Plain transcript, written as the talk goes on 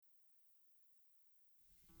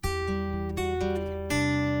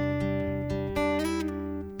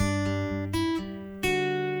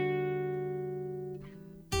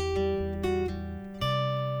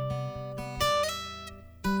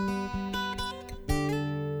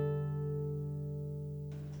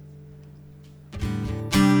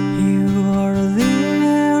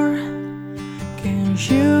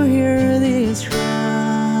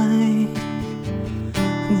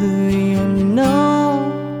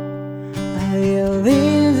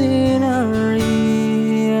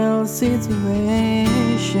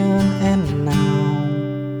situation, and now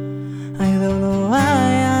I don't know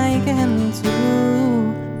why I can't do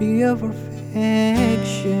be a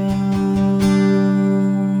perfection.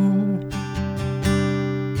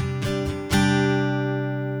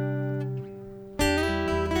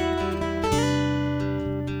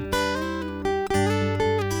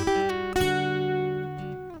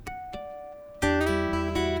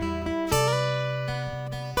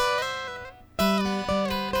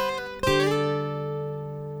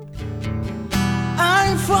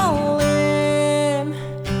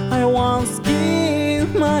 I once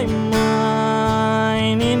gave my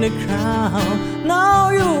mind in the crowd. Now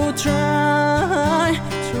you try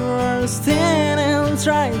to understand and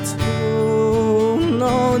try to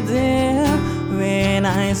know that when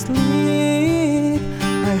I sleep,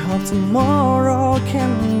 I hope tomorrow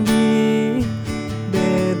can be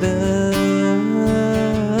better.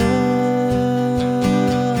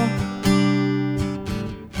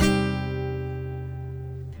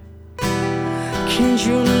 Can't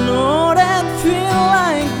you know that feel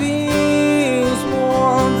like this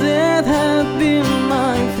more than have been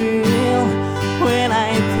my feel when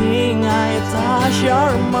I think I touch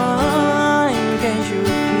your mind? Can't you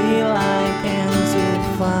feel I can't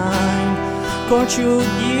find? Can't you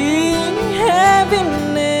give me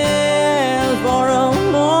happiness for a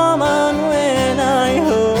moment when I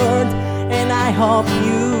hurt? And I hope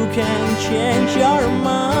you can change your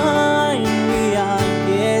mind. We are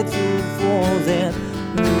here to that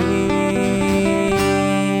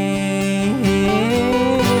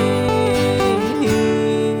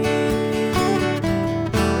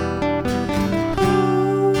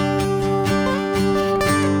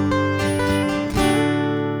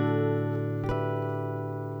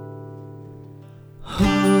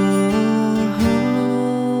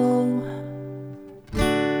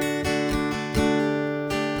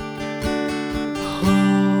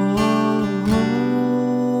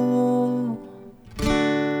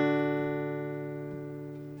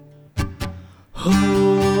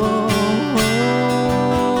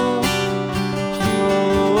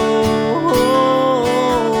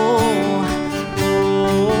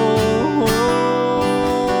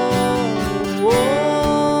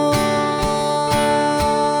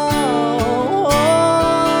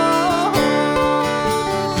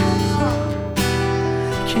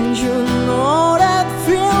Can't you know that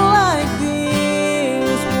feel like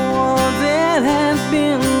this more than has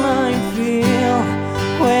been my feel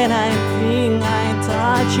when I think I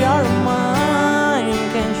touch your mind?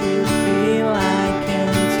 Can't you feel I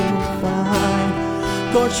can't find?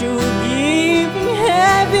 Can't you give me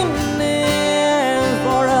happiness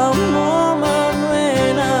for a moment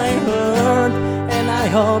when I hurt? And I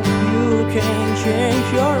hope you can change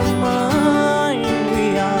your mind. We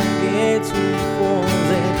are here to fall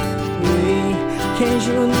that way. Can't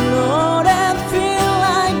you know